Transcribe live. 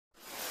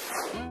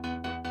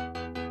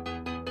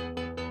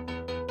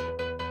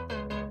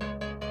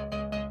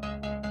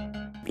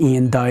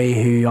Iain Dowie,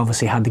 who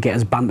obviously had to get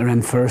his banter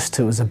in first.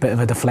 It was a bit of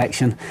a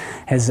deflection.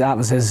 That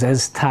was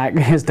his tack.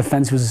 His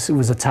defence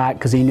was attack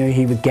because he knew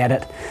he would get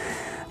it.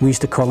 We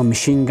used to call him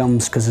machine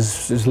guns because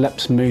his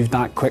lips moved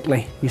that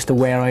quickly. He used to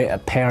wear out a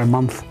pair a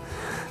month.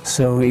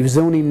 So he was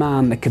the only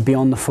man that could be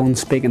on the phone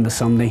speaking to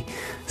somebody,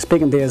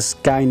 speaking to his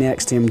guy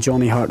next to him,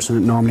 Johnny Hartson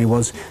it normally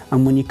was,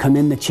 and when you come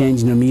in the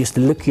changing room he used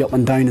to look you up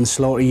and down and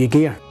slaughter your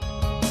gear.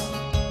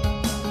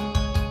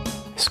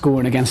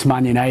 Scoring against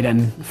Man United,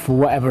 and for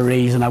whatever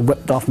reason I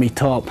whipped off my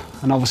top,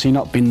 and obviously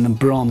not being the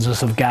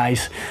bronzest of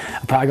guys,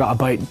 I got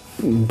about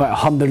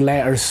 100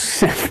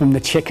 letters from the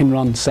chicken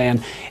run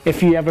saying,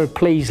 if you ever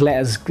please let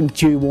us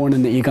due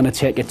warning that you're going to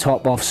take your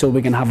top off so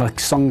we can have our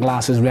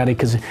sunglasses ready,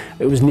 because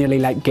it was nearly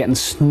like getting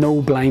snow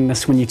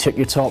blindness when you took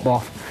your top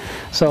off.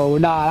 So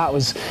nah, that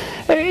was,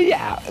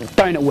 yeah,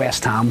 down at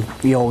West Ham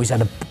we always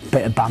had a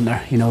bit of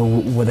banter, you know,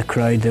 with the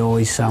crowd. They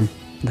always,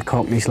 the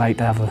Cockneys like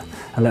to have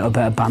a little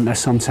bit of banter.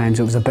 Sometimes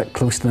it was a bit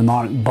close to the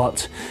mark,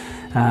 but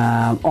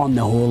on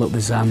the whole it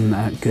was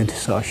a good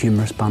sort of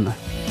humorous banter.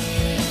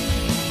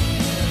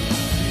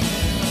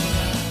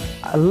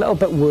 A little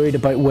bit worried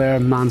about where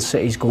Man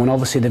City's going.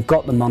 Obviously they've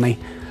got the money,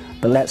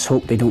 but let's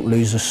hope they don't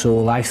lose their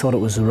soul. I thought it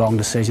was the wrong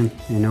decision.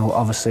 You know,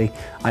 obviously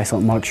I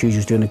thought Mark Hughes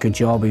was doing a good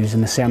job. He was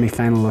in the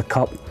semi-final of the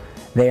Cup,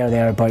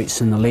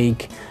 thereabouts in the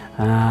league.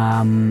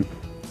 I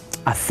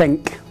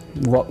think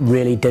what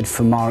really did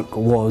for Mark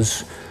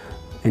was,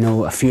 you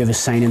know, a few of his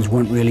signings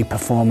weren't really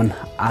performing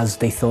as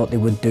they thought they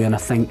would do, and I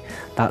think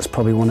that's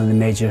probably one of the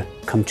major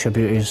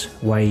contributors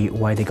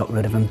why they got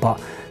rid of him. But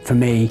for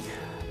me,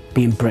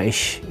 being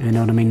British, you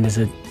know what I mean, there's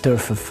a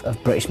dearth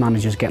of British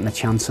managers getting a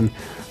chance, and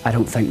I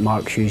don't think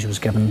Mark Hughes was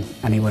given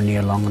anywhere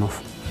near long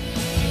enough.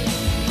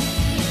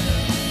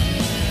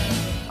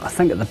 I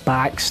think at the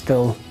back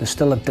there's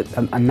still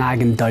a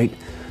nagging doubt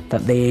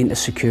that they ain't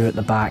as secure at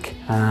the back.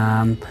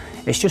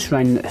 It's just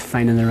around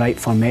finding the right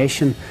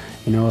formation.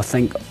 You know, I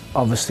think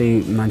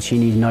obviously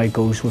Mancini now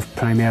goes with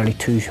primarily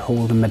two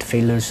holding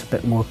midfielders, a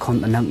bit more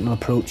continental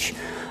approach.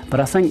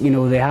 But I think, you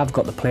know, they have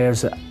got the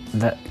players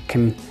that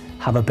can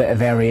have a bit of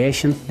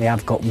variation. They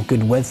have got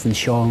good width in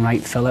Shaw and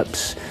Wright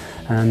Phillips,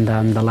 and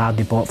the lad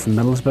they bought from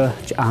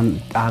Middlesbrough,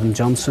 and Adam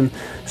Johnson.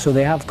 So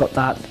they have got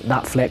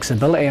that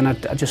flexibility, and I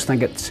just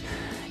think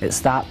it's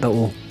that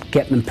will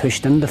get them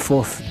pushed into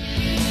fourth.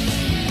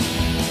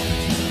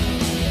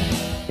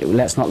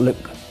 Let's not look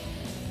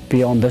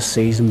beyond this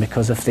season,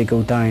 because if they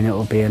go down it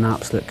will be an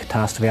absolute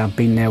catastrophe. I've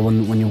been there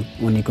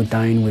when you go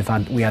down.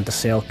 We had to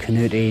sell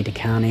Canuti, Di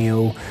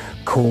Canio,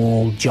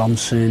 Cole,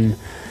 Johnson.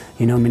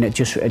 You know, I mean, it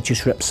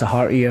just rips the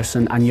heart of you,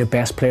 and your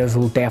best players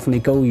will definitely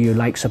go. Your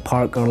likes of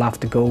Parker will have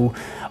to go,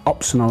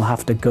 Upson will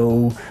have to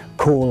go,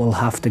 Cole will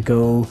have to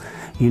go.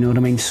 You know what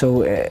I mean?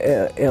 So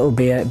it'll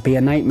be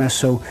a nightmare.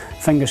 So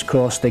fingers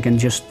crossed they can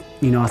just,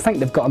 you know, I think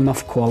they've got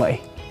enough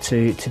quality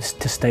to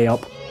stay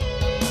up.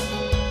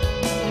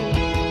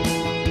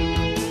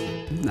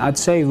 I'd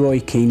say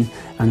Roy Keane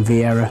and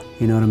Vieira,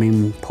 you know what I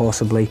mean,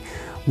 possibly.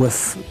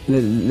 With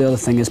the other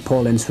thing is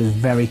Paul Ince was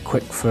very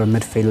quick for a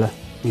midfielder,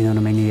 you know what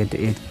I mean. He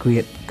had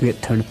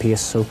great turn of pace,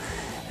 so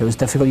it was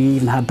difficult. You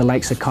even had the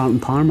likes of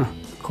Carlton Palmer.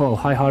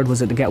 How hard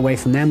was it to get away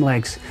from them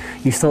legs?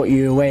 You thought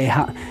you were away,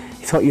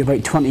 you thought you were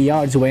about 20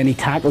 yards away, and he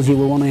tackles you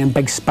with one of them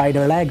big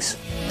spider legs.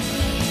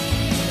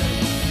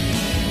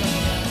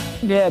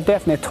 Yeah,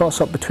 definitely a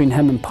toss-up between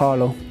him and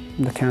Parlo,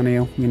 Di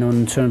Canio, you know,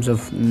 in terms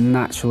of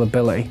natural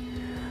ability.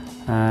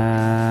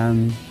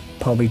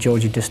 Probably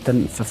Georgie just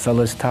didn't fulfil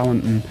his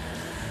talent and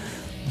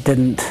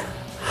didn't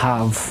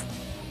have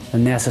the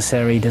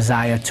necessary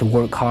desire to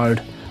work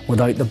hard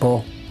without the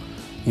ball.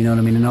 You know what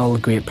I mean? And all the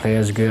great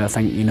players are good. I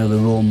think, you know, the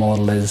role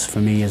model for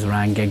me is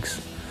Ryan Giggs.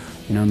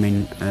 You know what I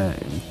mean?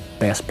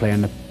 Best player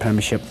in the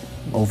Premiership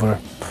over,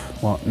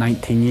 what,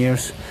 19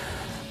 years.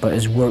 But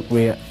his work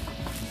rate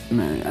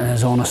and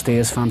his honesty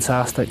is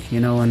fantastic, you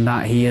know, and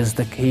that he is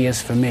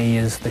for me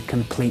is the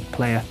complete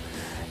player,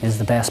 is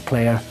the best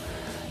player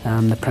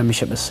the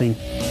Premiership has seen.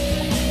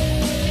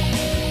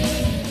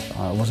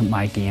 Oh, it wasn't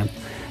my game.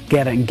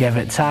 Get it and give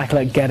it, tackle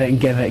it, get it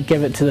and give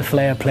it to the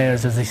flair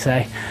players, as they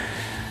say.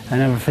 I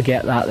never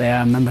forget that there. I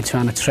remember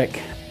trying a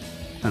trick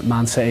at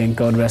Man City, and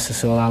God rest his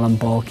soul, Alan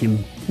Ball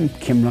came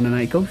running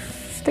out. Go,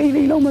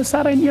 Stevie Lomas,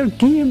 that ain't your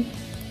game.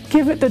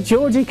 Give it to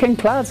Georgie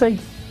Kincladsey.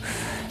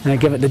 And I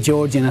give it to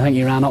Georgie, and I think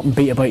he ran up and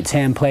beat about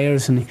 10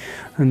 players, and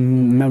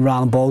remember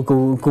Alan Ball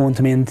going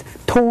to me and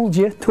told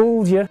you.